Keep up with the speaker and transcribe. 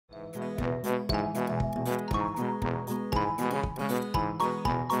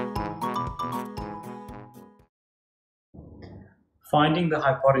finding the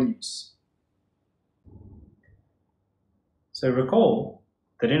hypotenuse. So recall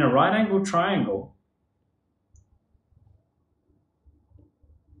that in a right angled triangle,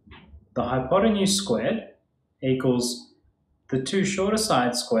 the hypotenuse squared equals the two shorter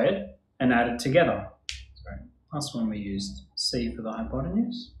sides squared and added together. Sorry, last one we used C for the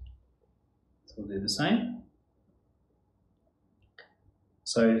hypotenuse. So we'll do the same.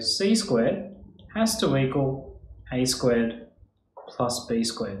 So C squared has to equal A squared plus B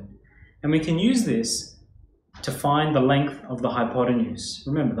squared. And we can use this to find the length of the hypotenuse.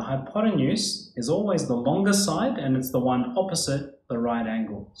 Remember, the hypotenuse is always the longer side and it's the one opposite the right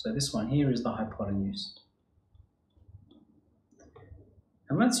angle. So this one here is the hypotenuse.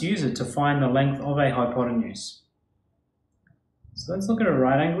 And let's use it to find the length of a hypotenuse. So let's look at a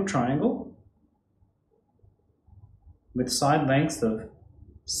right angled triangle with side lengths of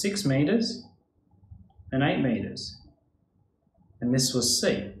 6 meters and 8 meters. And this was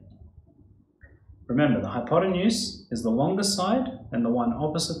C. Remember, the hypotenuse is the longer side and the one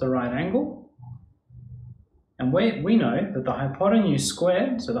opposite the right angle. And we know that the hypotenuse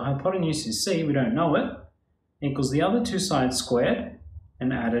squared, so the hypotenuse is C, we don't know it, equals the other two sides squared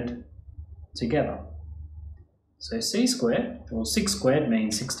and added together. So C squared, or 6 squared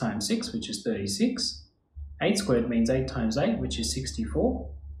means 6 times 6, which is 36. 8 squared means 8 times 8, which is 64.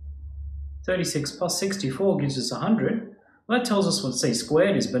 36 plus 64 gives us 100. Well, that tells us what C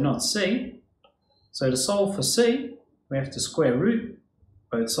squared is, but not C. So to solve for C, we have to square root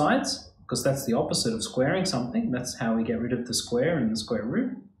both sides, because that's the opposite of squaring something. That's how we get rid of the square and the square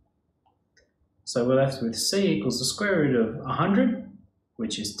root. So we're left with C equals the square root of 100,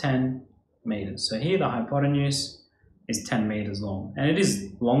 which is 10 meters. So here the hypotenuse is 10 meters long. And it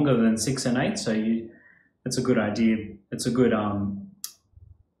is longer than 6 and 8, so it's a good idea. It's a good,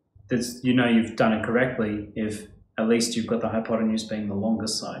 you know you've done it correctly if at least you've got the hypotenuse being the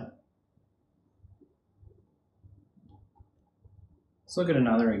longest side. Let's look at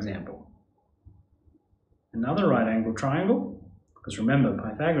another example. Another right angled triangle, because remember,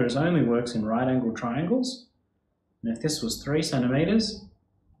 Pythagoras only works in right angled triangles. And if this was 3 centimeters,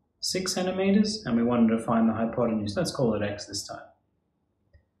 6 centimeters, and we wanted to find the hypotenuse, let's call it x this time.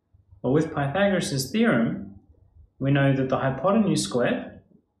 Well, with Pythagoras' theorem, we know that the hypotenuse squared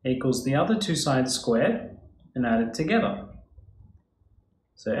equals the other two sides squared and added together.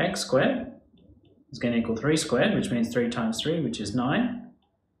 So x squared is going to equal 3 squared, which means 3 times 3, which is 9.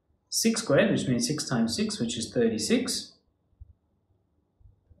 6 squared, which means 6 times 6, which is 36.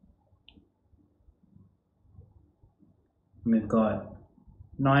 And we've got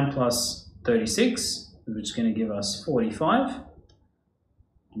 9 plus 36, which is going to give us 45.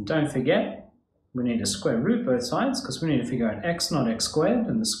 And don't forget, we need to square root both sides, because we need to figure out x, not x squared,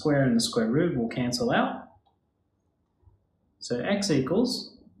 and the square and the square root will cancel out. So x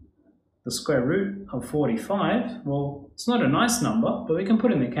equals the square root of 45. Well, it's not a nice number, but we can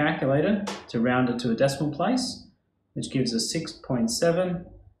put in the calculator to round it to a decimal place, which gives us 6.7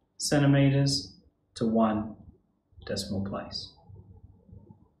 centimeters to 1 decimal place.